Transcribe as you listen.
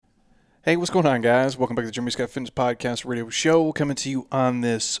Hey, what's going on, guys? Welcome back to the Jeremy Scott Fitness Podcast Radio Show. Coming to you on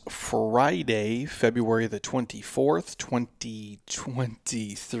this Friday, February the 24th,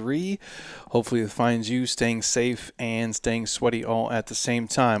 2023. Hopefully, it finds you staying safe and staying sweaty all at the same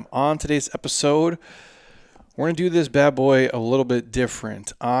time. On today's episode, we're going to do this bad boy a little bit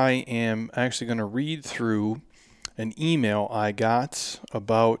different. I am actually going to read through an email I got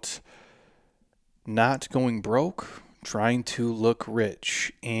about not going broke, trying to look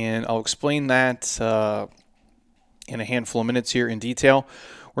rich. And I'll explain that in a handful of minutes here in detail.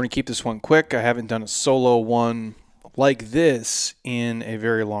 We're going to keep this one quick. I haven't done a solo one like this in a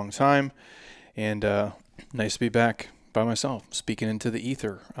very long time. And nice to be back by myself, speaking into the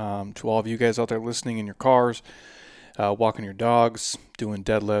ether. To all of you guys out there listening in your cars, walking your dogs, doing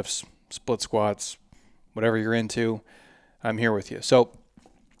deadlifts, split squats, whatever you're into, I'm here with you. So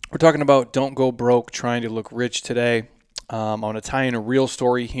we're talking about don't go broke, trying to look rich today. I'm going to tie in a real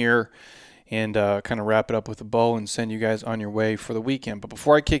story here and kind of wrap it up with a bow and send you guys on your way for the weekend. But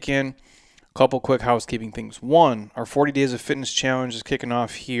before I kick in, a couple quick housekeeping things. One, our 40 Days of Fitness Challenge is kicking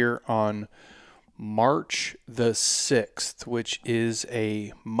off here on March the 6th, which is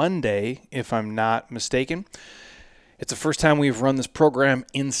a Monday, if I'm not mistaken. It's the first time we've run this program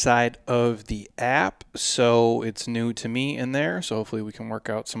inside of the app, so it's new to me in there. So hopefully we can work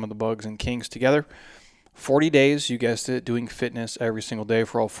out some of the bugs and kinks together. 40 days, you guessed it, doing fitness every single day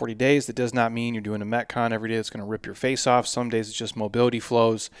for all 40 days. That does not mean you're doing a Metcon every day that's going to rip your face off. Some days it's just mobility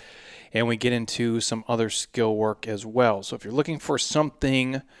flows, and we get into some other skill work as well. So if you're looking for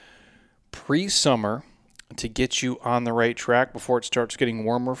something pre-summer to get you on the right track before it starts getting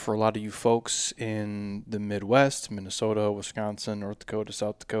warmer for a lot of you folks in the Midwest, Minnesota, Wisconsin, North Dakota,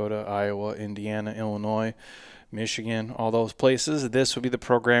 South Dakota, Iowa, Indiana, Illinois, Michigan, all those places, this would be the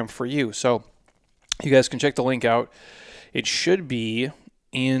program for you. So you guys can check the link out. It should be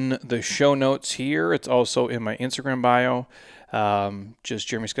in the show notes here. It's also in my Instagram bio. Just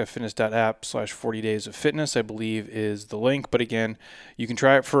jeremyscottfitness.app/40 days of fitness, I believe, is the link. But again, you can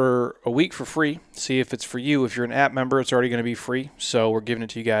try it for a week for free. See if it's for you. If you're an app member, it's already going to be free. So we're giving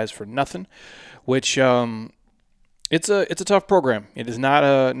it to you guys for nothing, which it's a tough program. It is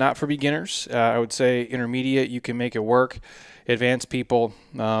not for beginners. I would say intermediate, you can make it work. Advanced people,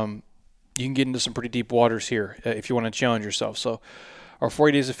 you can get into some pretty deep waters here if you want to challenge yourself. So our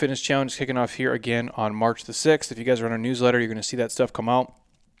 40 Days of Fitness Challenge is kicking off here again on March the 6th. If you guys are on our newsletter, you're going to see that stuff come out.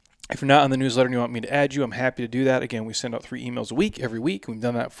 If you're not on the newsletter and you want me to add you, I'm happy to do that. Again, we send out 3 emails a week, every week. We've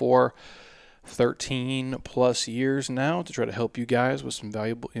done that for 13 plus years now to try to help you guys with some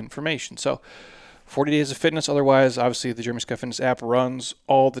valuable information. So 40 Days of Fitness. Otherwise, obviously, the Jeremy Scott Fitness app runs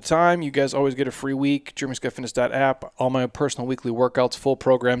all the time. You guys always get a free week, jeremyscottfitness.app. All my personal weekly workouts, full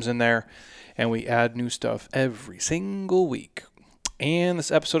programs in there, and we add new stuff every single week. And this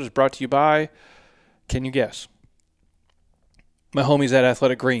episode is brought to you by, can you guess? My homies at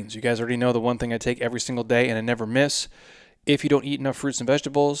Athletic Greens. You guys already know the one thing I take every single day and I never miss. If you don't eat enough fruits and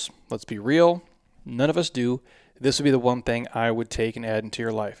vegetables, let's be real, none of us do. This would be the one thing I would take and add into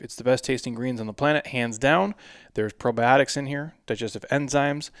your life. It's the best tasting greens on the planet, hands down. There's probiotics in here, digestive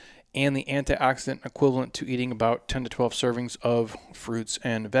enzymes, and the antioxidant equivalent to eating about 10 to 12 servings of fruits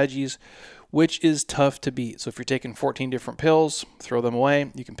and veggies, which is tough to beat. So if you're taking 14 different pills, throw them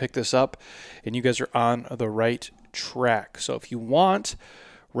away. You can pick this up, and you guys are on the right track. So if you want,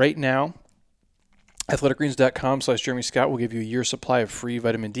 right now, athleticgreens.com/Jeremy Scott will give you a year's supply of free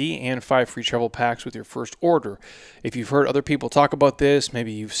vitamin D and 5 free travel packs with your first order. If you've heard other people talk about this,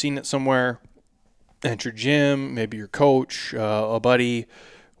 maybe you've seen it somewhere at your gym, maybe your coach, a buddy,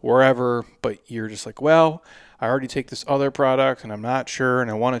 wherever, but you're just like, well, I already take this other product and I'm not sure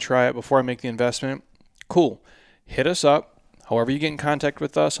and I want to try it before I make the investment. Cool. Hit us up. However you get in contact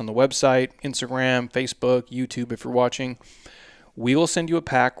with us on the website, Instagram, Facebook, YouTube if you're watching. We will send you a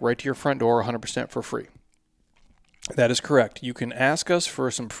pack right to your front door 100% for free. That is correct. You can ask us for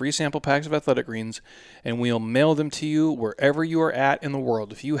some free sample packs of Athletic Greens, and we'll mail them to you wherever you are at in the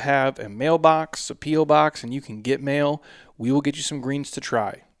world. If you have a mailbox, a P.O. box, and you can get mail, we will get you some greens to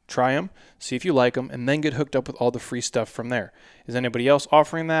try. Try them, see if you like them, and then get hooked up with all the free stuff from there. Is anybody else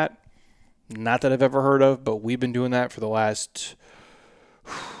offering that? Not that I've ever heard of, but we've been doing that for the last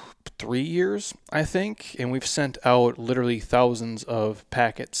 3 years, I think, and we've sent out literally thousands of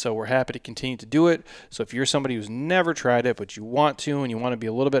packets, so we're happy to continue to do it. So if you're somebody who's never tried it, but you want to, and you want to be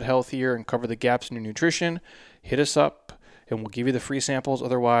a little bit healthier and cover the gaps in your nutrition, hit us up, and we'll give you the free samples.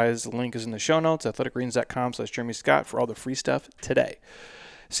 Otherwise, the link is in the show notes, athleticgreens.com/Jeremy Scott for all the free stuff today.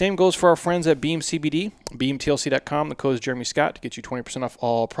 Same goes for our friends at Beam CBD, beamtlc.com. The code is Jeremy Scott to get you 20% off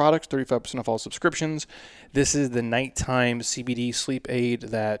all products, 35% off all subscriptions. This is the nighttime CBD sleep aid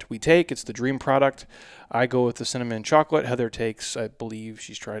that we take. It's the dream product. I go with the cinnamon chocolate. Heather takes, I believe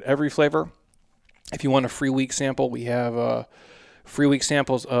she's tried every flavor. If you want a free week sample, we have free week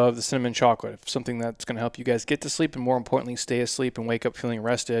samples of the cinnamon chocolate, something that's going to help you guys get to sleep and more importantly, stay asleep and wake up feeling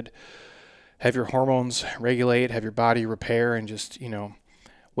rested, have your hormones regulate, have your body repair, and just,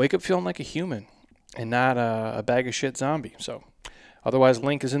 wake up feeling like a human and not a bag of shit zombie. So otherwise,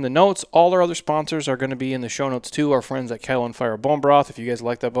 link is in the notes. All our other sponsors are going to be in the show notes too. Our friends at Kettle and Fire Bone Broth. If you guys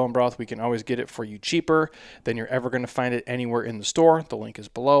like that bone broth, we can always get it for you cheaper than you're ever going to find it anywhere in the store. The link is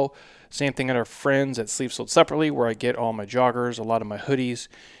below. Same thing at our friends at Sleep Sold Separately, where I get all my joggers, a lot of my hoodies,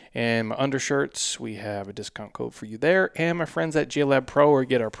 and my undershirts. We have a discount code for you there. And my friends at JLab Pro, where we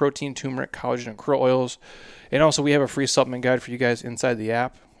get our protein, turmeric, collagen, and krill oils. And also, we have a free supplement guide for you guys inside the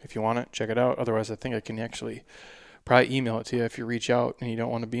app. If you want it, check it out. Otherwise, I think I can actually probably email it to you if you reach out and you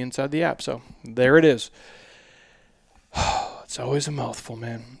don't want to be inside the app. So there it is. It's always a mouthful,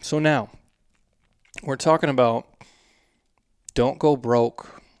 man. So now we're talking about don't go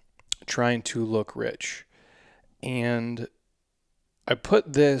broke trying to look rich. And I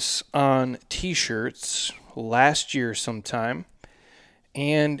put this on t-shirts last year sometime,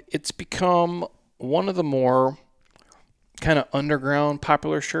 and it's become one of the more kind of underground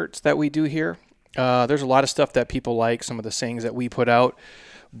popular shirts that we do here. There's a lot of stuff that people like, some of the sayings that we put out,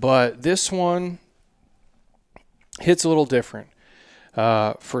 but this one hits a little different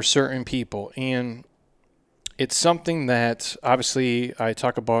for certain people. And it's something that obviously I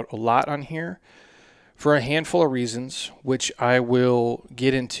talk about a lot on here for a handful of reasons, which I will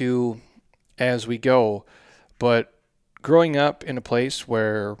get into as we go. But growing up in a place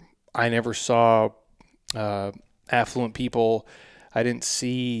where I never saw affluent people, I didn't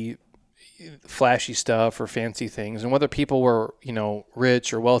see flashy stuff or fancy things, and whether people were,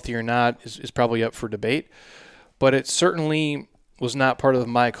 rich or wealthy or not is probably up for debate, but it certainly was not part of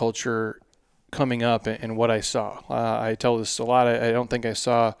my culture coming up and what I saw. I tell this a lot. I don't think I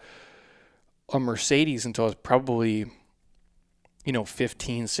saw a Mercedes until I was probably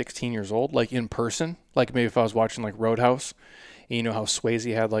 15, 16 years old, like in person, like maybe if I was watching like Roadhouse. And you know how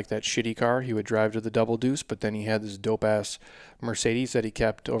Swayze had like that shitty car he would drive to the Double Deuce, but then he had this dope ass Mercedes that he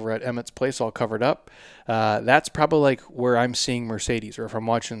kept over at Emmett's place all covered up. That's probably like where I'm seeing Mercedes, or if I'm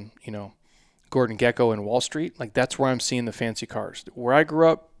watching, Gordon Gekko in Wall Street, like that's where I'm seeing the fancy cars. Where I grew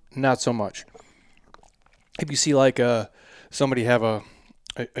up, not so much. If you see like somebody have a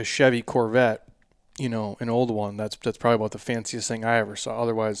Chevy Corvette, an old one, that's probably about the fanciest thing I ever saw.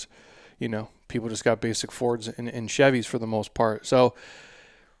 Otherwise, people just got basic Fords and Chevys for the most part. So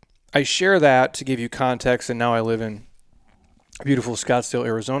I share that to give you context, and now I live in beautiful Scottsdale,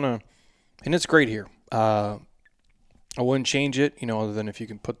 Arizona, and it's great here. I wouldn't change it, other than if you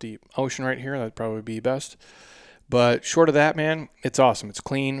can put the ocean right here, that'd probably be best. But short of that, man, it's awesome. It's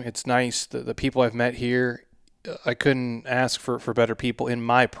clean. It's nice. The people I've met here, I couldn't ask for better people in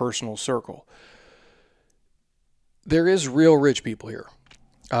my personal circle. There is real rich people here.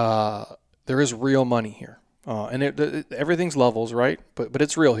 There is real money here, and everything's levels, right? But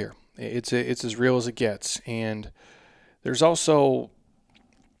it's real here. It's as real as it gets. And there's also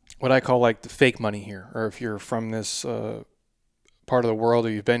what I call like the fake money here, or if you're from this part of the world or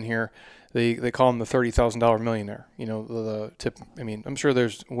you've been here, they call them the $30,000 millionaire. The tip. I mean, I'm sure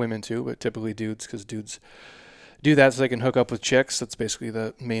there's women too, but typically dudes, because dudes do that so they can hook up with chicks. That's basically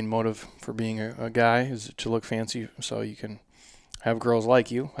the main motive for being a guy, is to look fancy so you can have girls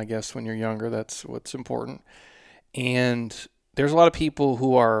like you. I guess when you're younger, that's what's important. And there's a lot of people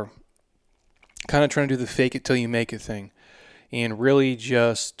who are kind of trying to do the fake it till you make it thing, and really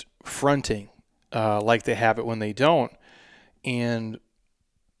just fronting like they have it when they don't. And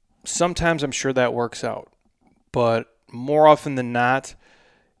sometimes I'm sure that works out, but more often than not,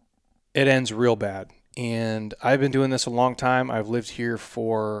 it ends real bad. And I've been doing this a long time. I've lived here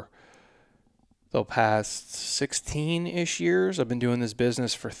for the past 16-ish years. I've been doing this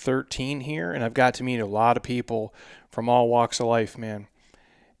business for 13 here, and I've got to meet a lot of people from all walks of life, man.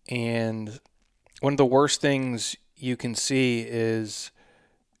 And one of the worst things you can see is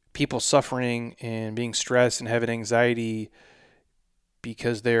people suffering and being stressed and having anxiety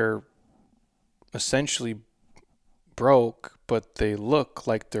because they're essentially broke, but they look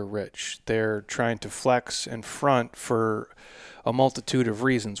like they're rich. They're trying to flex and front for a multitude of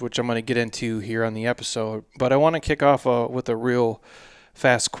reasons, which I'm going to get into here on the episode. But I want to kick off with a real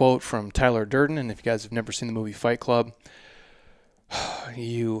fast quote from Tyler Durden. And if you guys have never seen the movie Fight Club,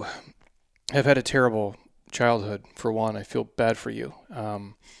 you have had a terrible childhood, for one. I feel bad for you.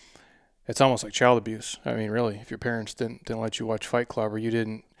 It's almost like child abuse. I mean, really, if your parents didn't let you watch Fight Club,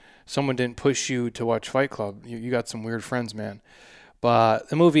 or someone didn't push you to watch Fight Club, you got some weird friends, man. But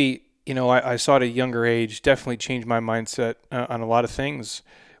the movie, I saw it at a younger age, definitely changed my mindset on a lot of things.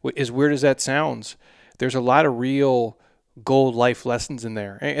 As weird as that sounds, there's a lot of real gold life lessons in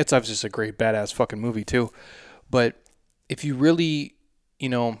there. It's obviously just a great badass fucking movie too. But if you really,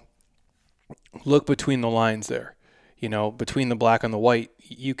 look between the lines there, between the black and the white,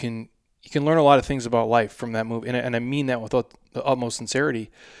 you can learn a lot of things about life from that movie. And I mean that with the utmost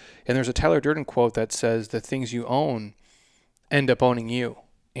sincerity. And there's a Tyler Durden quote that says, "The things you own end up owning you."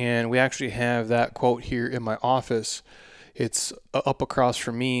 And we actually have that quote here in my office. It's up across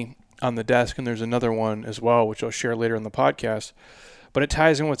from me on the desk, and there's another one as well, which I'll share later in the podcast. But it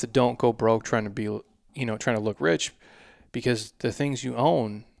ties in with the don't go broke trying to look rich, because the things you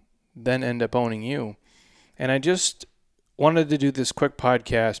own then end up owning you. And I just wanted to do this quick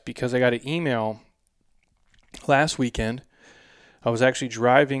podcast because I got an email last weekend. I was actually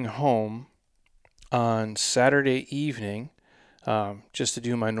driving home on Saturday evening, just to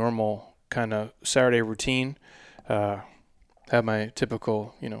do my normal kind of Saturday routine, have my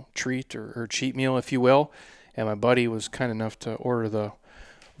typical, treat or cheat meal, if you will. And my buddy was kind enough to order the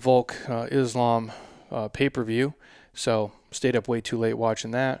Volk Islam pay-per-view. So stayed up way too late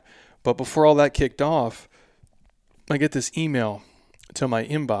watching that. But before all that kicked off, I get this email to my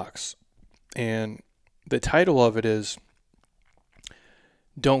inbox. And the title of it is,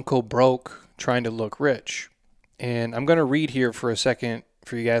 "Don't Go Broke Trying to Look Rich." And I'm going to read here for a second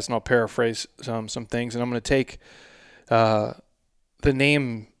for you guys, and I'll paraphrase some things. And I'm going to take the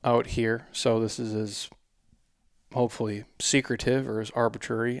name out here. So this is as hopefully secretive or as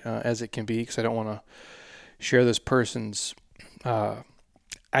arbitrary as it can be, because I don't want to share this person's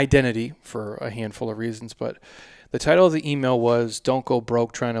identity for a handful of reasons. But the title of the email was "Don't Go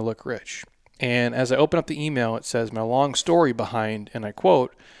Broke Trying to Look Rich." And as I open up the email, it says my long story behind, and I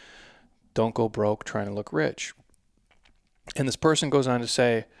quote, "Don't go broke trying to look rich." And this person goes on to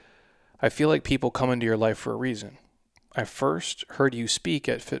say, "I feel like people come into your life for a reason. I first heard you speak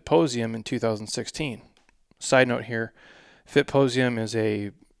at Fitposium in 2016. Side note here, Fitposium is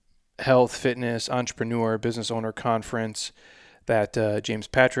a health, fitness, entrepreneur, business owner conference that James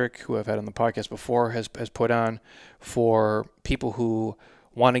Patrick, who I've had on the podcast before, has put on for people who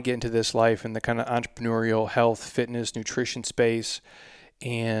want to get into this life in the kind of entrepreneurial health, fitness, nutrition space.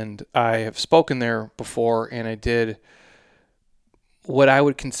 And I have spoken there before, and I did what I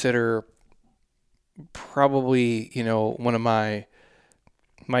would consider probably, one of my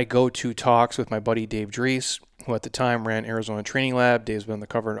go-to talks with my buddy Dave Drees, who at the time ran Arizona Training Lab. Dave's been on the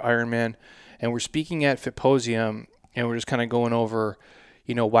cover of Ironman. And we're speaking at Fitposium, and we're just kind of going over,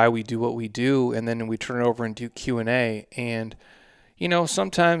 why we do what we do. And then we turn it over and do Q&A. And,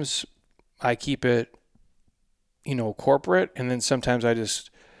 sometimes I keep it, corporate. And then sometimes I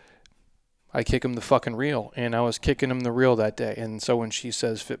kick him the fucking reel. And I was kicking him the reel that day. And so when she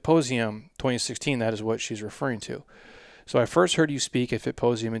says Fitposium 2016, that is what she's referring to. So I first heard you speak at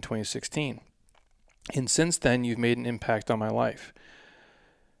Fitposium in 2016. And since then, you've made an impact on my life.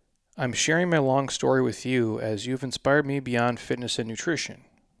 I'm sharing my long story with you as you've inspired me beyond fitness and nutrition.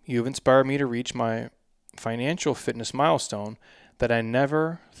 You've inspired me to reach my financial fitness milestone that I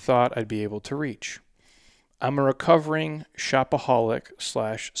never thought I'd be able to reach. I'm a recovering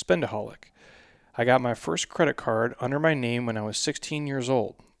shopaholic/spendaholic. I got my first credit card under my name when I was 16 years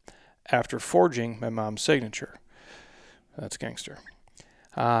old, after forging my mom's signature. That's gangster.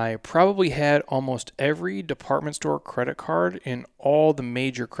 I probably had almost every department store credit card and all the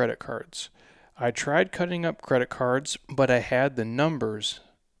major credit cards. I tried cutting up credit cards, but I had the numbers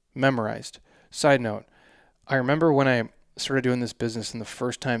memorized. Side note, I remember when I started doing this business and the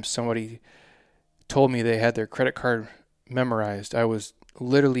first time somebody told me they had their credit card memorized, I was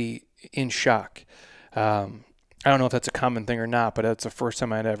literally in shock. I don't know if that's a common thing or not, but that's the first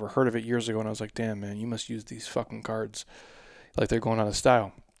time I'd ever heard of it years ago, and I was like, damn, man, you must use these fucking cards like they're going out of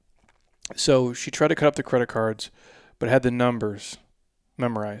style. So she tried to cut up the credit cards, but had the numbers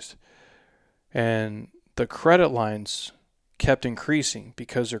memorized. And the credit lines kept increasing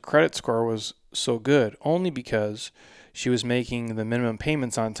because her credit score was so good, only because she was making the minimum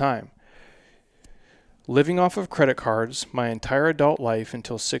payments on time. Living off of credit cards my entire adult life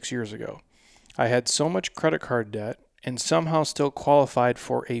until 6 years ago. I had so much credit card debt and somehow still qualified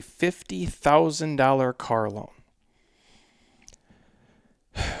for a $50,000 car loan.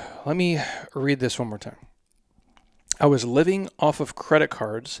 Let me read this one more time. I was living off of credit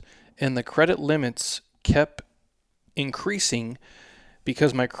cards and the credit limits kept increasing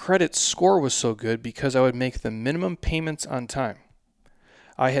because my credit score was so good because I would make the minimum payments on time.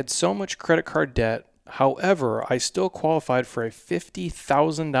 I had so much credit card debt. However, I still qualified for a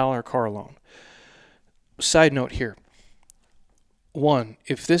 $50,000 car loan. Side note here. One,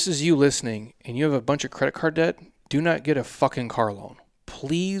 if this is you listening and you have a bunch of credit card debt, do not get a fucking car loan.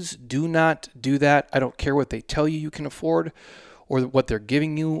 Please do not do that. I don't care what they tell you can afford or what they're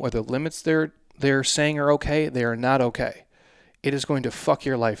giving you or the limits they're saying are okay. They are not okay. It is going to fuck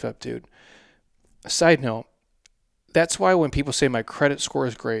your life up, dude. Side note, that's why when people say my credit score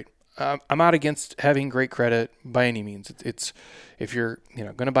is great, I'm not against having great credit by any means. It's if you're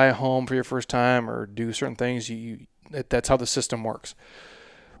going to buy a home for your first time or do certain things, that's how the system works.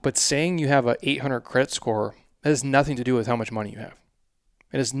 But saying you have a 800 credit score has nothing to do with how much money you have.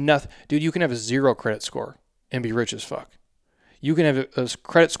 It has nothing, dude. You can have a 0 credit score and be rich as fuck. You can have a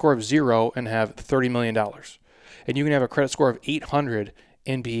credit score of 0 and have $30 million, and you can have a credit score of 800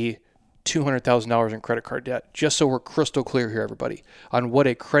 and be $200,000 in credit card debt. Just so we're crystal clear here, everybody, on what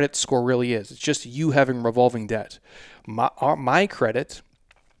a credit score really is. It's just you having revolving debt. My credit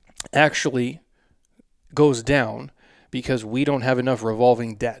actually goes down because we don't have enough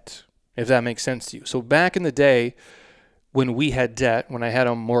revolving debt, if that makes sense to you. So back in the day when we had debt, when I had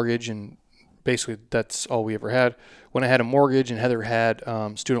a mortgage, and basically that's all we ever had, when I had a mortgage and Heather had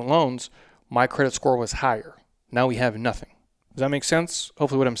student loans, my credit score was higher. Now we have nothing. Does that make sense?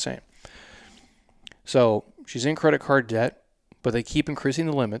 Hopefully what I'm saying. So she's in credit card debt, but they keep increasing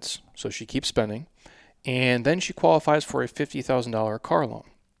the limits, so she keeps spending. And then she qualifies for a $50,000 car loan.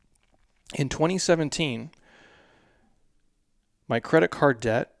 In 2017, my credit card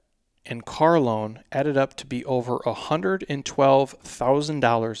debt and car loan added up to be over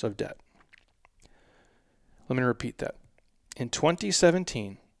 $112,000 of debt. Let me repeat that. In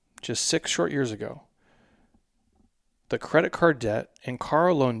 2017, just 6 short years ago, the credit card debt and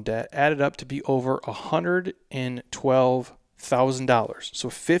car loan debt added up to be over $112,000. So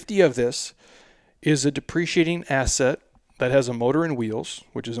 50 of this is a depreciating asset that has a motor and wheels,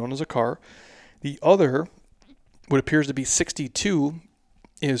 which is known as a car. The other, what appears to be 62,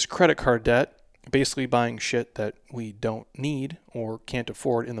 is credit card debt, basically buying shit that we don't need or can't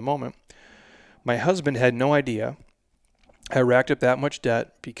afford in the moment. My husband had no idea I racked up that much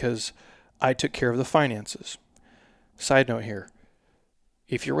debt because I took care of the finances. Side note here,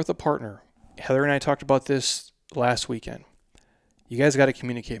 if you're with a partner, Heather and I talked about this last weekend. You guys got to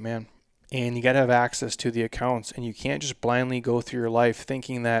communicate, man. And you got to have access to the accounts. And you can't just blindly go through your life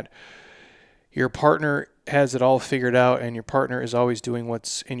thinking that your partner has it all figured out and your partner is always doing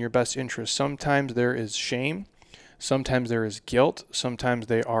what's in your best interest. Sometimes there is shame. Sometimes there is guilt. Sometimes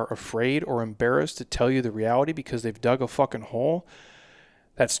they are afraid or embarrassed to tell you the reality because they've dug a fucking hole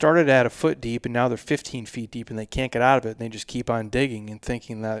that started at a foot deep and now they're 15 feet deep and they can't get out of it. And they just keep on digging and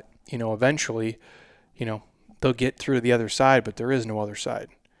thinking that, eventually, they'll get through to the other side, but there is no other side.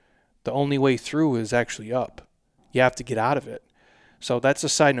 The only way through is actually up. You have to get out of it. So that's a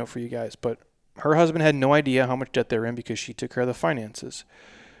side note for you guys. But her husband had no idea how much debt they're in because she took care of the finances.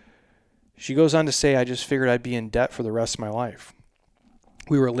 She goes on to say, I just figured I'd be in debt for the rest of my life.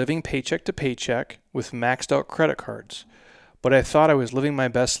 We were living paycheck to paycheck with maxed out credit cards. But I thought I was living my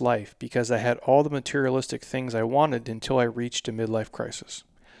best life because I had all the materialistic things I wanted until I reached a midlife crisis.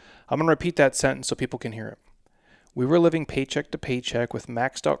 I'm going to repeat that sentence so people can hear it. We were living paycheck to paycheck with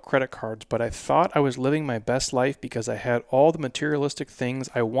maxed out credit cards, but I thought I was living my best life because I had all the materialistic things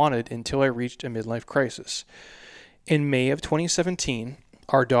I wanted until I reached a midlife crisis. In May of 2017,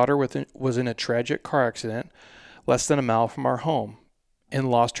 our daughter was in a tragic car accident less than a mile from our home and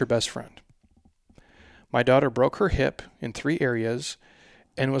lost her best friend. My daughter broke her hip in 3 areas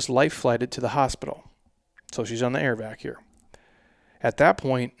and was life-flighted to the hospital. So she's on the air vac here. At that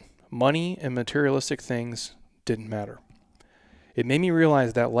point, money and materialistic things didn't matter. It made me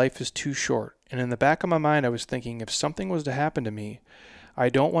realize that life is too short, and in the back of my mind I was thinking if something was to happen to me, I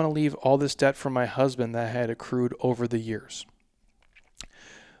don't want to leave all this debt for my husband that had accrued over the years.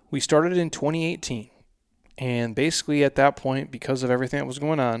 We started in 2018, and basically at that point, because of everything that was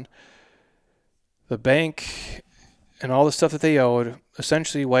going on, the bank and all the stuff that they owed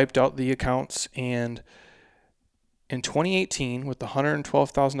essentially wiped out the accounts, and in 2018, with the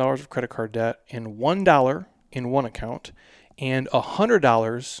 $112,000 of credit card debt and $1 in one account and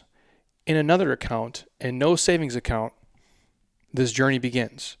 $100 in another account and no savings account, this journey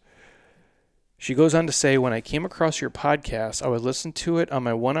begins. She goes on to say, when I came across your podcast, I would listen to it on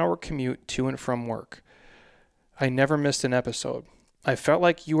my 1-hour commute to and from work. I never missed an episode. I felt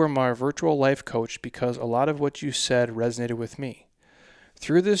like you were my virtual life coach because a lot of what you said resonated with me.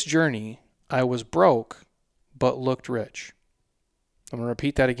 Through this journey, I was broke, but looked rich. I'm going to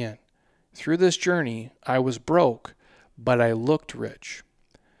repeat that again. Through this journey, I was broke, but I looked rich.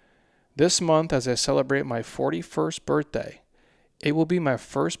 This month, as I celebrate my 41st birthday, it will be my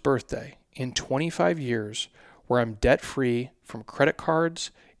first birthday in 25 years where I'm debt-free from credit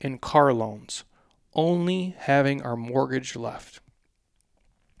cards and car loans, only having our mortgage left.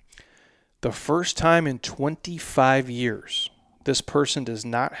 The first time in 25 years, this person does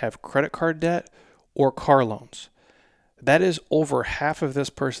not have credit card debt or car loans. That is over half of this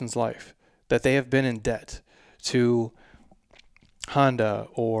person's life that they have been in debt to Honda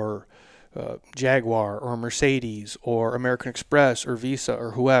or Jaguar or Mercedes or American Express or Visa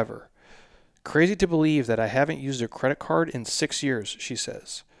or whoever. Crazy to believe that I haven't used a credit card in 6 years, she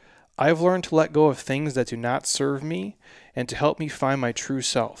says. I've learned to let go of things that do not serve me and to help me find my true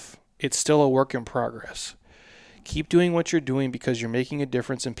self. It's still a work in progress. Keep doing what you're doing because you're making a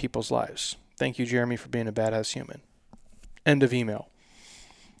difference in people's lives. Thank you, Jeremy, for being a badass human. End of email.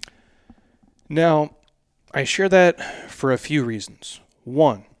 Now, I share that for a few reasons.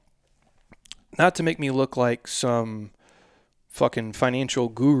 One, not to make me look like some fucking financial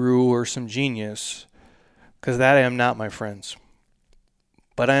guru or some genius, because that I am not, my friends.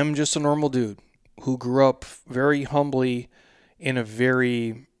 But I am just a normal dude who grew up very humbly in a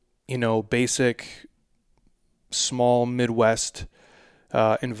very, basic, small Midwest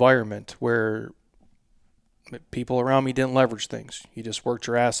environment where people around me didn't leverage things. You just worked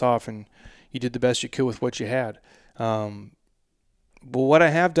your ass off and you did the best you could with what you had. But what I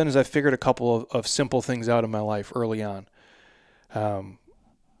have done is I've figured a couple of simple things out in my life early on.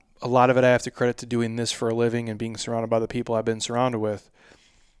 A lot of it I have to credit to doing this for a living and being surrounded by the people I've been surrounded with.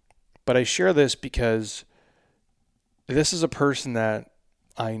 But I share this because this is a person that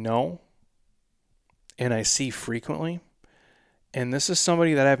I know and I see frequently. And this is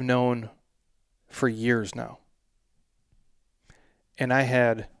somebody that I've known for years now. And I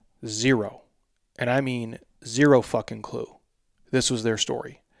had zero, and I mean zero fucking clue. This was their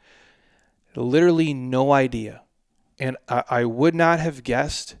story. Literally no idea. And I would not have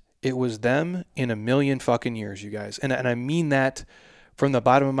guessed it was them in a million fucking years, you guys. And I mean that from the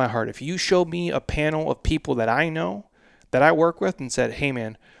bottom of my heart. If you showed me a panel of people that I know, that I work with, and said, hey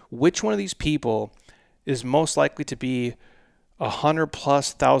man, which one of these people is most likely to be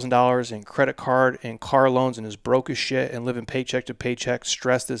 $100,000+ in credit card and car loans and is broke as shit and living paycheck to paycheck,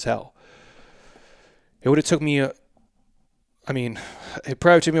 stressed as hell? It would have took me it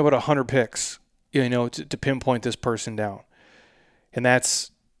probably took me about 100 picks, to pinpoint this person down. And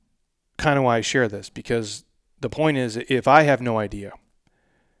that's kind of why I share this, because the point is, if I have no idea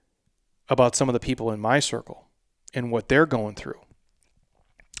about some of the people in my circle and what they're going through,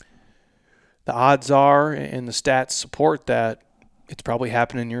 the odds are, and the stats support that, it's probably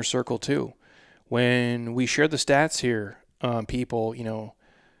happening in your circle too. When we share the stats here, people,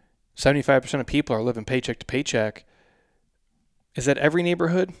 75% of people are living paycheck to paycheck. Is that every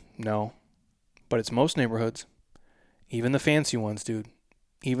neighborhood? No. But it's most neighborhoods. Even the fancy ones, dude.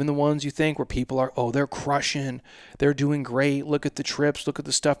 Even the ones you think where people are, they're crushing. They're doing great. Look at the trips. Look at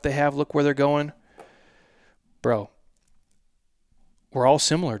the stuff they have. Look where they're going. Bro, we're all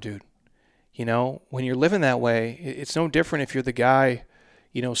similar, dude. When you're living that way, it's no different if you're the guy,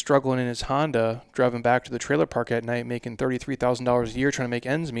 struggling in his Honda, driving back to the trailer park at night, making $33,000 a year trying to make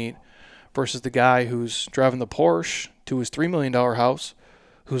ends meet, versus the guy who's driving the Porsche to his $3 million house,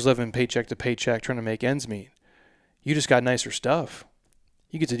 who's living paycheck to paycheck trying to make ends meet. You just got nicer stuff.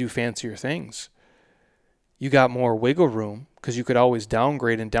 You get to do fancier things. You got more wiggle room because you could always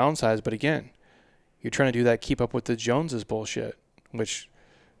downgrade and downsize. But again, you're trying to do that keep up with the Joneses bullshit, which,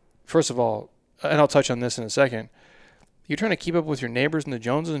 first of all, and I'll touch on this in a second, you're trying to keep up with your neighbors and the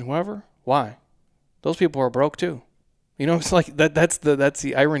Joneses and whoever? Why? Those people are broke too. It's like that's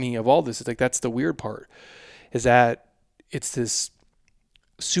the irony of all this. It's like that's the weird part, is that it's this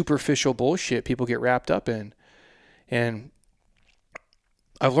superficial bullshit people get wrapped up in. And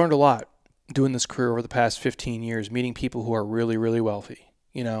I've learned a lot doing this career over the past 15 years, meeting people who are really, really wealthy.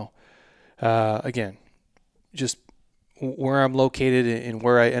 Again, just where I'm located and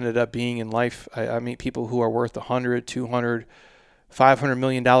where I ended up being in life, I meet people who are worth $100, $200, $500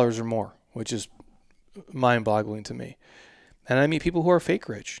 million or more, which is mind-boggling to me. And I meet people who are fake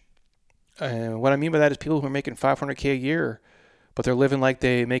rich. And what I mean by that is people who are making $500K a year, but they're living like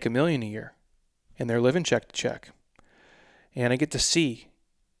they make $1 million a year, and they're living check to check. And I get to see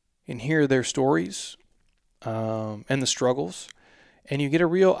and hear their stories and the struggles, and you get a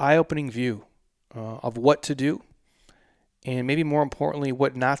real eye-opening view of what to do, and maybe more importantly,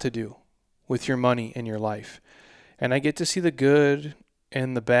 what not to do with your money and your life. And I get to see the good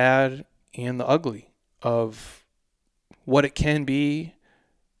and the bad and the ugly of what it can be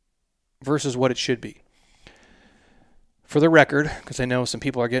versus what it should be. For the record, because I know some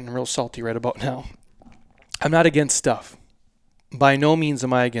people are getting real salty right about now, I'm not against stuff. By no means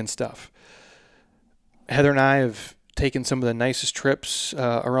am I against stuff. Heather and I have taken some of the nicest trips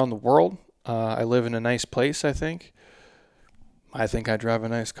around the world. I live in a nice place, I think. I think I drive a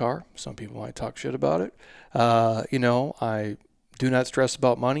nice car. Some people might talk shit about it. I do not stress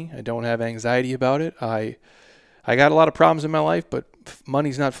about money. I don't have anxiety about it. I got a lot of problems in my life, but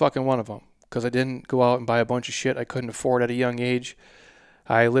money's not fucking one of them. Because I didn't go out and buy a bunch of shit I couldn't afford at a young age.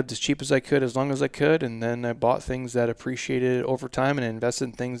 I lived as cheap as I could, as long as I could, and then I bought things that appreciated over time and invested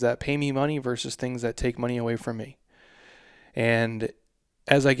in things that pay me money versus things that take money away from me. And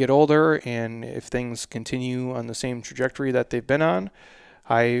as I get older, and if things continue on the same trajectory that they've been on,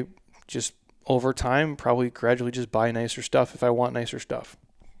 I just, over time, probably gradually just buy nicer stuff if I want nicer stuff.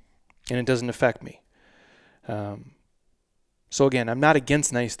 And it doesn't affect me. So again, I'm not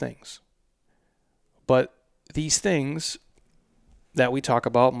against nice things. But these things that we talk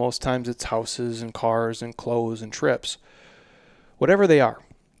about, most times it's houses and cars and clothes and trips. Whatever they are,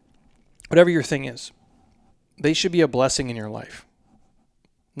 whatever your thing is, they should be a blessing in your life,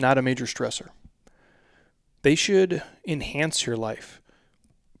 not a major stressor. They should enhance your life,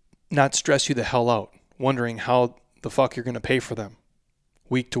 not stress you the hell out, wondering how the fuck you're going to pay for them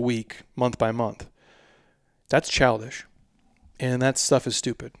week to week, month by month. That's childish. And that stuff is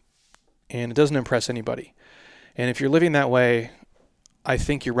stupid. And it doesn't impress anybody. And if you're living that way, I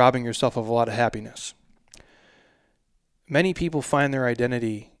think you're robbing yourself of a lot of happiness. Many people find their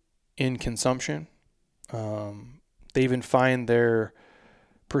identity in consumption. They even find their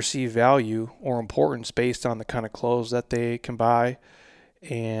perceived value or importance based on the kind of clothes that they can buy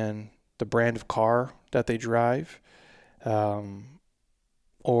and the brand of car that they drive, or,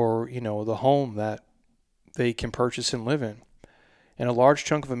 the home that they can purchase and live in. And a large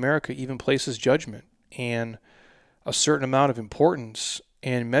chunk of America even places judgment and a certain amount of importance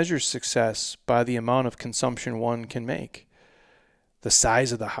and measures success by the amount of consumption one can make. The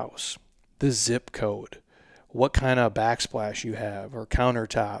size of the house, the zip code, what kind of backsplash you have or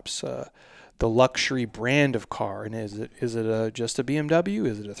countertops, the luxury brand of car. And is it just a BMW?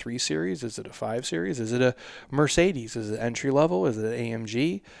 Is it a 3 Series? Is it a 5 Series? Is it a Mercedes? Is it entry level? Is it an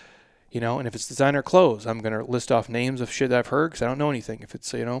AMG? And if it's designer clothes, I'm going to list off names of shit that I've heard because I don't know anything. If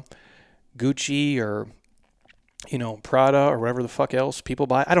it's, Gucci or, Prada or whatever the fuck else people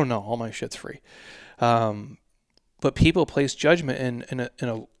buy, I don't know. All my shit's free. But people place judgment in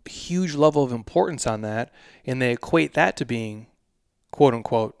a huge level of importance on that, and they equate that to being, quote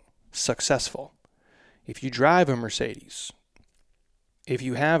unquote, successful. If you drive a Mercedes, if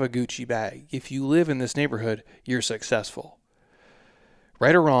you have a Gucci bag, if you live in this neighborhood, you're successful.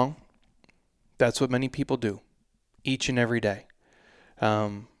 Right or wrong, that's what many people do each and every day.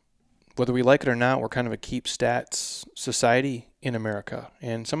 Whether we like it or not, we're kind of a keep stats society in America.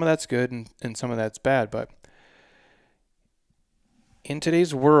 And some of that's good and some of that's bad. But in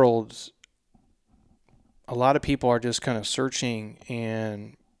today's world, a lot of people are just kind of searching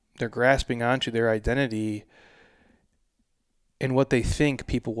and they're grasping onto their identity and what they think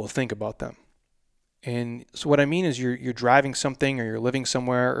people will think about them. And so what I mean is you're driving something or you're living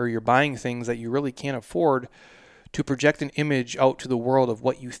somewhere or you're buying things that you really can't afford to project an image out to the world of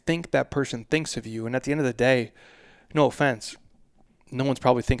what you think that person thinks of you. And at the end of the day, no offense, no one's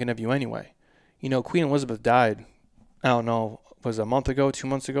probably thinking of you anyway. Queen Elizabeth died, I don't know, was it a month ago, 2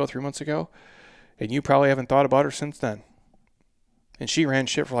 months ago, 3 months ago? And you probably haven't thought about her since then. And she ran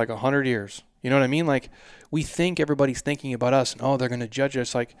shit for like 100 years. You know what I mean? Like, we think everybody's thinking about us and, they're going to judge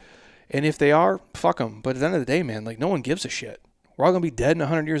us. Like, and if they are, fuck them. But at the end of the day, man, like, no one gives a shit. We're all going to be dead in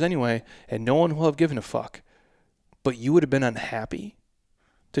 100 years anyway, and no one will have given a fuck. But you would have been unhappy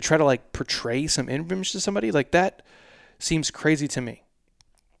to try to, like, portray some image to somebody? Like, that seems crazy to me.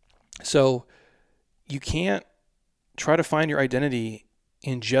 So you can't try to find your identity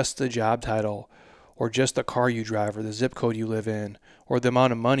in just the job title or just the car you drive or the zip code you live in or the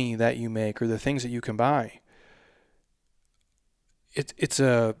amount of money that you make or the things that you can buy. It's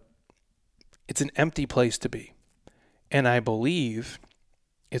an empty place to be. And I believe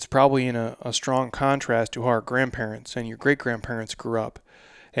it's probably in a strong contrast to how our grandparents and your great-grandparents grew up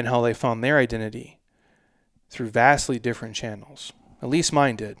and how they found their identity through vastly different channels. At least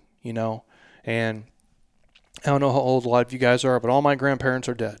mine did, And I don't know how old a lot of you guys are, but all my grandparents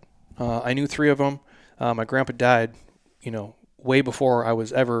are dead. I knew 3 of them. My grandpa died, way before I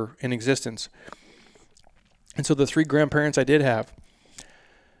was ever in existence. And so the 3 grandparents I did have,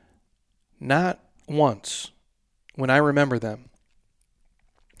 not once when I remember them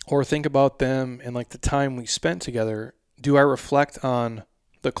or think about them and like the time we spent together, Do I reflect on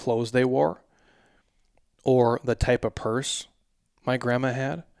the clothes they wore or the type of purse my grandma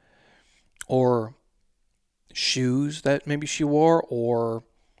had or shoes that maybe she wore or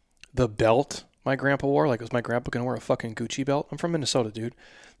the belt my grandpa wore? Like, was my grandpa going to wear a fucking Gucci belt? I'm from Minnesota, dude.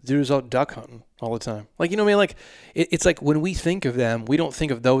 The dude was out duck hunting all the time. Like, you know what I mean? Like, it's like when we think of them, we don't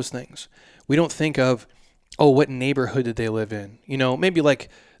think of those things. We don't think of, oh, what neighborhood did they live in? You know, maybe like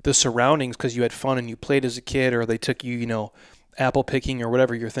the surroundings because you had fun and you played as a kid, or they took you, you know, apple picking or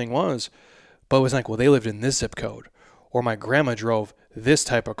whatever your thing was. But it was like, well, they lived in this zip code, or my grandma drove this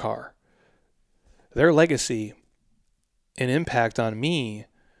type of car. Their legacy and impact on me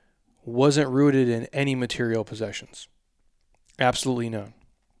wasn't rooted in any material possessions. Absolutely none.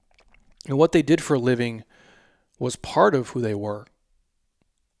 And what they did for a living was part of who they were,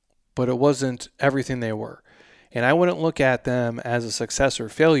 but it wasn't everything they were. And I wouldn't look at them as a success or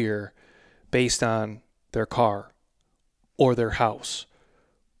failure based on their car or their house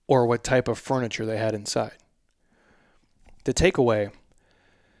or what type of furniture they had inside. The takeaway,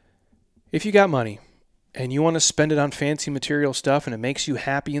 if you got money and you want to spend it on fancy material stuff and it makes you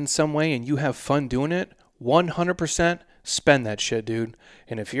happy in some way and you have fun doing it, 100% spend that shit, dude.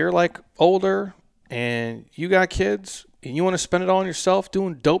 And if you're like older and you got kids and you want to spend it all on yourself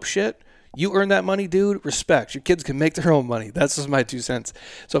doing dope shit, you earn that money, dude. Respect. Your kids can make their own money. That's just my 2 cents.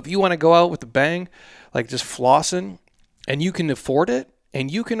 So if you want to go out with a bang, like just flossing, and you can afford it and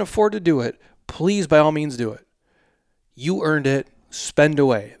you can afford to do it, please, by all means, do it. You earned it. Spend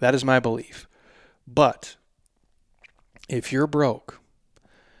away. That is my belief. But if you're broke,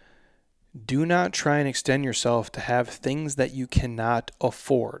 do not try and extend yourself to have things that you cannot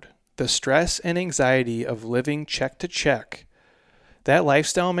afford. The stress and anxiety of living check to check, that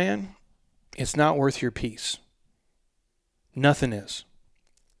lifestyle, man, it's not worth your peace. Nothing is.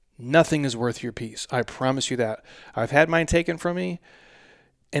 Nothing is worth your peace. I promise you that. I've had mine taken from me,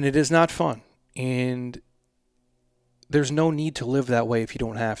 and it is not fun. And there's no need to live that way if you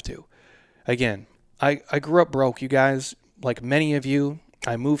don't have to. Again, I grew up broke, you guys. Like many of you,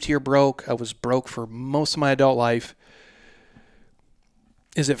 I moved here broke. I was broke for most of my adult life.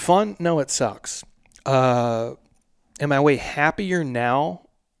 Is it fun? No, it sucks. Am I way happier now?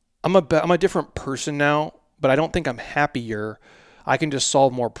 I'm a different person now, but I don't think I'm happier. I can just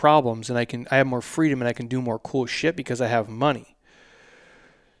solve more problems and I have more freedom and I can do more cool shit because I have money.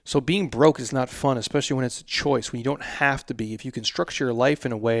 So being broke is not fun, especially when it's a choice, when you don't have to be. If you can structure your life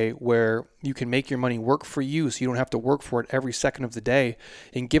in a way where you can make your money work for you so you don't have to work for it every second of the day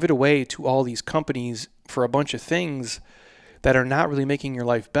and give it away to all these companies for a bunch of things that are not really making your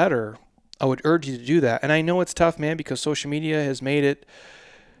life better, I would urge you to do that. And I know it's tough, man, because social media has made it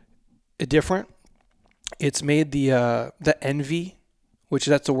different. It's made the envy, which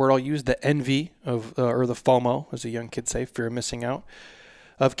that's the word I'll use, the envy of, or the FOMO, as a young kid say, fear of missing out,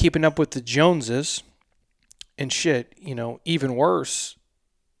 of keeping up with the Joneses and shit, you know, even worse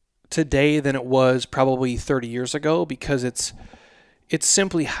today than it was probably 30 years ago because it's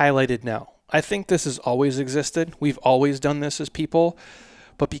simply highlighted now. I think this has always existed. We've always done this as people,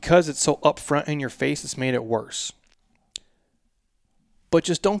 but because it's so upfront in your face, it's made it worse. But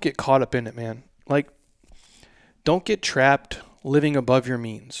just don't get caught up in it, man. Like, don't get trapped living above your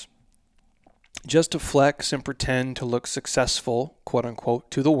means just to flex and pretend to look successful, quote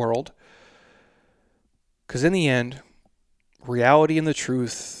unquote, to the world. Because in the end, reality and the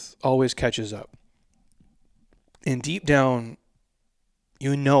truth always catches up. And deep down,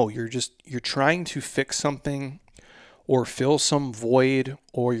 you know you're trying to fix something or fill some void,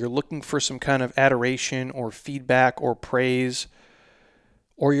 or you're looking for some kind of adoration or feedback or praise,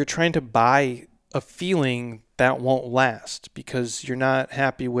 or you're trying to buy a feeling that won't last because you're not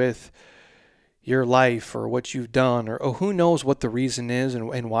happy with your life or what you've done, or who knows what the reason is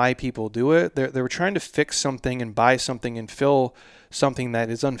and why people do it. They're trying to fix something and buy something and fill something that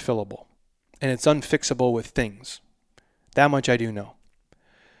is unfillable. And it's unfixable with things. That much I do know.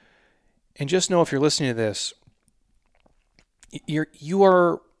 And just know, if you're listening to this,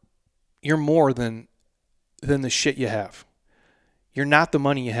 you're more than the shit you have. You're not the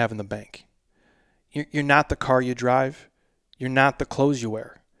money you have in the bank. You're not the car you drive. You're not the clothes you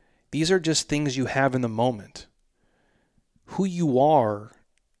wear. These are just things you have in the moment. Who you are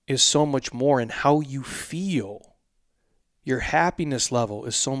is so much more, and how you feel. Your happiness level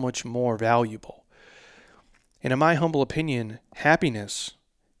is so much more valuable. And in my humble opinion, happiness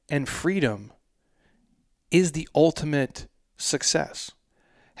and freedom is the ultimate success.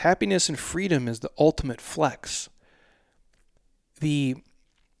 Happiness and freedom is the ultimate flex. The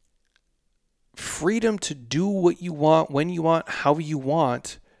freedom to do what you want, when you want, how you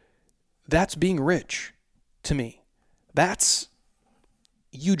want, that's being rich to me. That's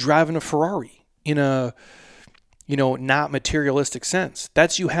you driving a Ferrari in a, not materialistic sense.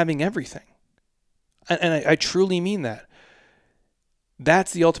 That's you having everything. And I truly mean that.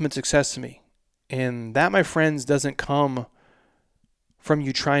 That's the ultimate success to me. And that, my friends, doesn't come from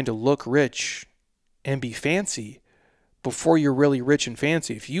you trying to look rich and be fancy before you're really rich and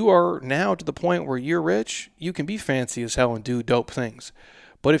fancy. If you are now to the point where you're rich, you can be fancy as hell and do dope things.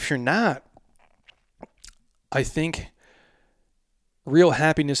 But if you're not, I think real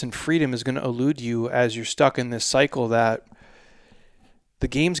happiness and freedom is going to elude you as you're stuck in this cycle that the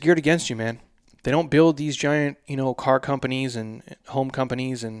game's geared against you, man. They don't build these giant, car companies and home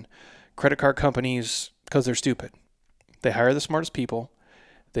companies and credit card companies because they're stupid. They hire the smartest people.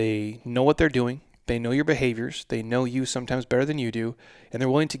 They know what they're doing. They know your behaviors. They know you sometimes better than you do. And they're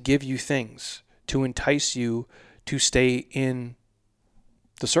willing to give you things to entice you to stay in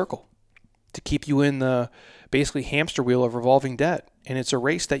the circle, to keep you in the basically hamster wheel of revolving debt. And it's a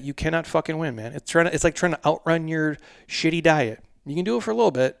race that you cannot fucking win, man. It's like trying to outrun your shitty diet. You can do it for a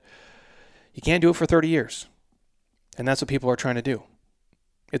little bit. You can't do it for 30 years. And that's what people are trying to do.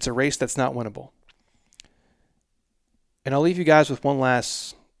 It's a race that's not winnable. And I'll leave you guys with one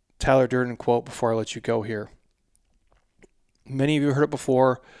last Tyler Durden quote before I let you go here. Many of you heard it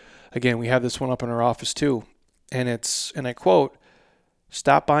before. Again, we have this one up in our office too. And I quote,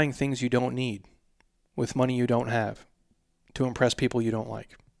 "Stop buying things you don't need with money you don't have to impress people you don't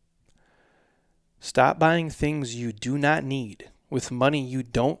like." Stop buying things you do not need with money you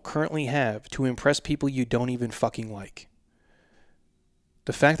don't currently have to impress people you don't even fucking like.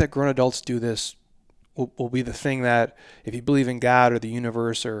 The fact that grown adults do this will be the thing that, if you believe in God or the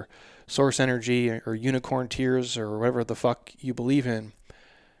universe or source energy or unicorn tears or whatever the fuck you believe in,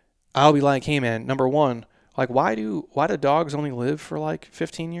 I'll be like, hey man, number one, like why do dogs only live for like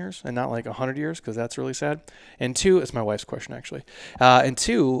 15 years and not like 100 years? Because that's really sad. And two, it's my wife's question actually. And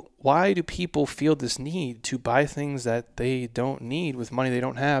two, why do people feel this need to buy things that they don't need with money they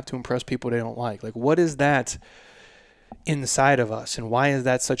don't have to impress people they don't like? Like what is that inside of us? And why is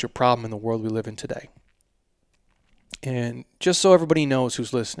that such a problem in the world we live in today? And just so everybody knows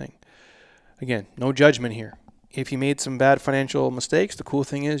who's listening, again, no judgment here. If you made some bad financial mistakes, the cool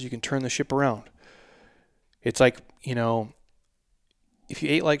thing is you can turn the ship around. It's like, if you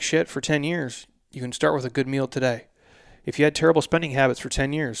ate like shit for 10 years, you can start with a good meal today. If you had terrible spending habits for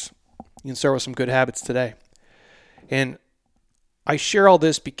 10 years, you can start with some good habits today. And I share all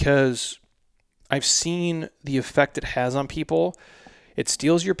this because I've seen the effect it has on people. It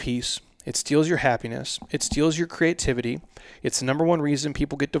steals your peace. It steals your happiness. It steals your creativity. It's the number one reason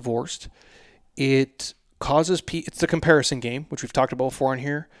people get divorced. It causes it's the comparison game, which we've talked about before on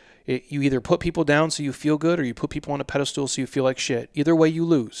here. You either put people down so you feel good or you put people on a pedestal so you feel like shit. Either way, you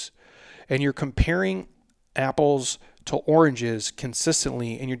lose. And you're comparing apples to oranges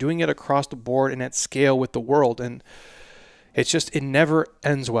consistently, and you're doing it across the board and at scale with the world. And it never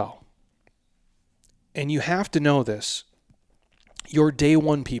ends well. And you have to know this. Your day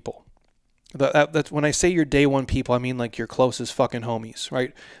one people. That's when I say your day one people, I mean like your closest fucking homies,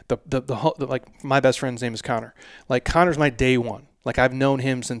 right? Like my best friend's name is Connor. Like Connor's my day one. Like I've known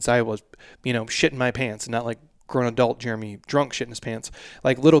him since I was, shitting my pants, and not like grown adult Jeremy drunk shitting his pants,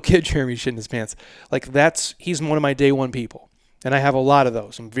 like little kid Jeremy shitting his pants. Like he's one of my day one people. And I have a lot of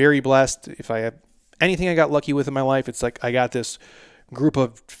those. I'm very blessed. If I have anything I got lucky with in my life, it's like I got this group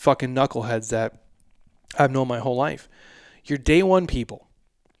of fucking knuckleheads that I've known my whole life. Your day one people,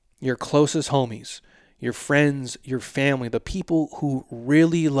 your closest homies, your friends, your family, the people who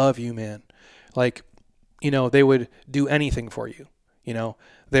really love you, man. Like, they would do anything for you.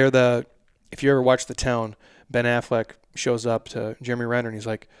 If you ever watch The Town, Ben Affleck shows up to Jeremy Renner and he's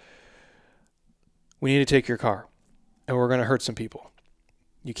like, "We need to take your car and we're going to hurt some people.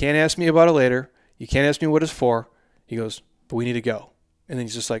 You can't ask me about it later. You can't ask me what it's for." He goes, "But we need to go." And then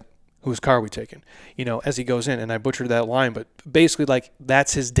he's just like, "Whose car are we taking?" As he goes in, and I butchered that line, but basically like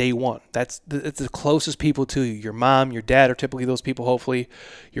that's his day one. It's the closest people to you. Your mom, your dad are typically those people, hopefully,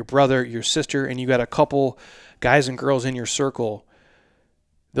 your brother, your sister, and you got a couple guys and girls in your circle.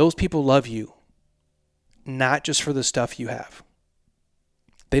 Those people love you, not just for the stuff you have.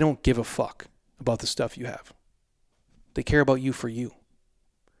 They don't give a fuck about the stuff you have. They care about you for you.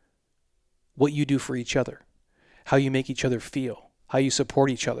 What you do for each other, how you make each other feel, how you support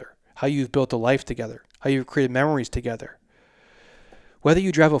each other, how you've built a life together, how you've created memories together. Whether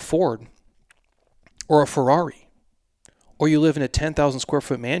you drive a Ford or a Ferrari, or you live in a 10,000 square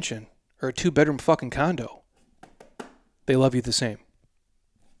foot mansion or a 2-bedroom fucking condo, they love you the same.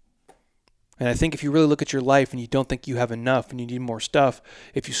 And I think if you really look at your life and you don't think you have enough and you need more stuff,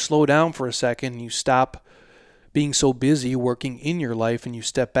 if you slow down for a second and you stop being so busy working in your life, and you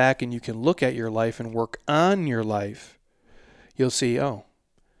step back and you can look at your life and work on your life, you'll see, oh,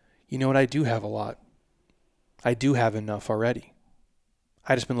 you know what? I do have a lot. I do have enough already.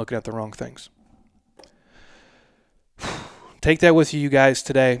 I just been looking at the wrong things. Take that with you guys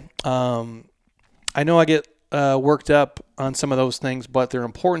today. I know I get worked up on some of those things, but they're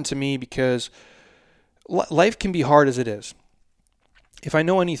important to me because life can be hard as it is. If I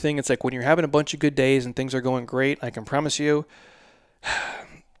know anything, it's like when you're having a bunch of good days and things are going great, I can promise you,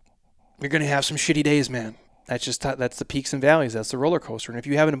 you're going to have some shitty days, man. That's the peaks and valleys. That's the roller coaster. And if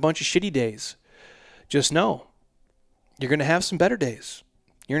you're having a bunch of shitty days, just know you're going to have some better days.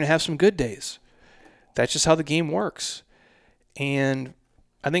 You're going to have some good days. That's just how the game works. And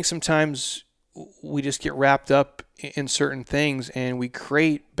I think sometimes we just get wrapped up in certain things and we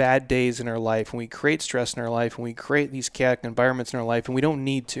create bad days in our life and we create stress in our life and we create these chaotic environments in our life, and we don't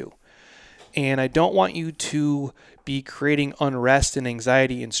need to. And I don't want you to be creating unrest and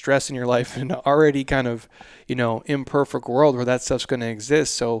anxiety and stress in your life in an already kind of, imperfect world where that stuff's going to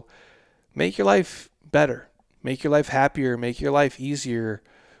exist. So make your life better, make your life happier, make your life easier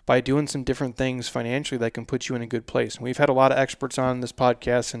by doing some different things financially that can put you in a good place. And we've had a lot of experts on this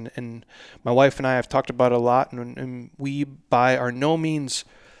podcast, and my wife and I have talked about it a lot, and we by are no means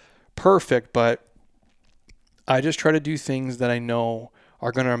perfect, but I just try to do things that I know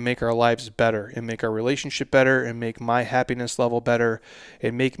are going to make our lives better and make our relationship better and make my happiness level better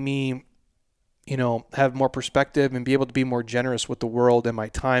and make me, have more perspective and be able to be more generous with the world and my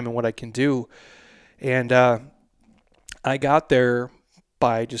time and what I can do. And I got there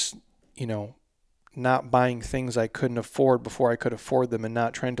by just, not buying things I couldn't afford before I could afford them and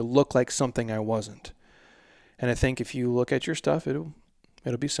not trying to look like something I wasn't. And I think if you look at your stuff, it'll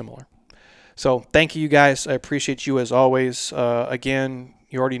be similar. So thank you guys. I appreciate you as always. Again,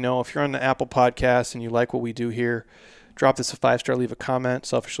 you already know if you're on the Apple Podcast and you like what we do here, drop this a 5-star, leave a comment.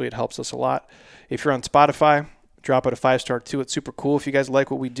 Selfishly, it helps us a lot. If you're on Spotify, drop it a 5-star too. It's super cool. If you guys like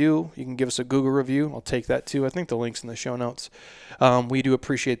what we do, you can give us a Google review. I'll take that too. I think the link's in the show notes. We do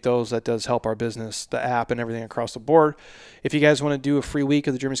appreciate those. That does help our business, the app, and everything across the board. If you guys want to do a free week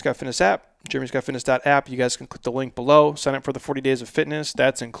of the Jeremy Scott Fitness app, jeremyscottfitness.app, you guys can click the link below. Sign up for the 40 days of fitness.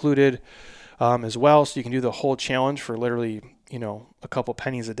 That's included as well. So you can do the whole challenge for literally, a couple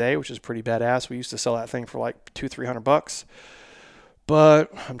pennies a day, which is pretty badass. We used to sell that thing for like $200-$300.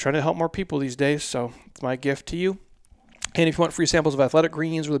 But I'm trying to help more people these days, so it's my gift to you. And if you want free samples of Athletic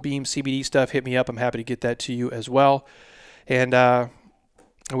Greens or the Beam CBD stuff, hit me up. I'm happy to get that to you as well. And I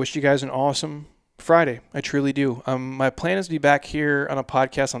wish you guys an awesome Friday. I truly do. My plan is to be back here on a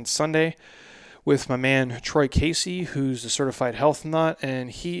podcast on Sunday with my man Troy Casey, who's a certified health nut, and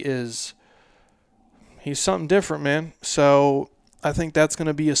he's something different, man. So I think that's going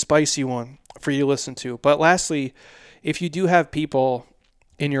to be a spicy one for you to listen to. But lastly, if you do have people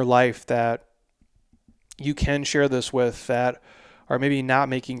in your life that you can share this with that are maybe not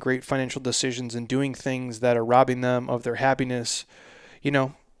making great financial decisions and doing things that are robbing them of their happiness,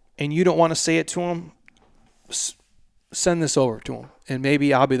 and you don't want to say it to them, send this over to them. And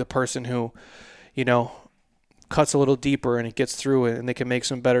maybe I'll be the person who, cuts a little deeper and it gets through it and they can make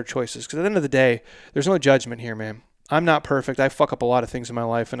some better choices. Because at the end of the day, there's no judgment here, man. I'm not perfect. I fuck up a lot of things in my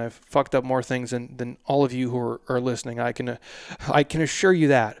life, and I've fucked up more things than all of you who are listening. I can assure you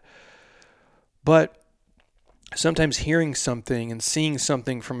that. But sometimes hearing something and seeing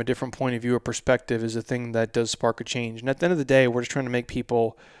something from a different point of view or perspective is a thing that does spark a change. And at the end of the day, we're just trying to make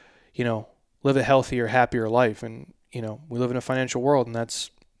people, live a healthier, happier life. And, we live in a financial world, and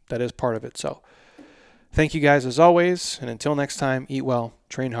that is part of it. So thank you guys as always. And until next time, eat well,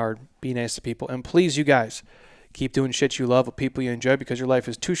 train hard, be nice to people. And please, you guys, keep doing shit you love with people you enjoy, because your life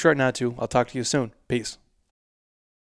is too short not to. I'll talk to you soon. Peace.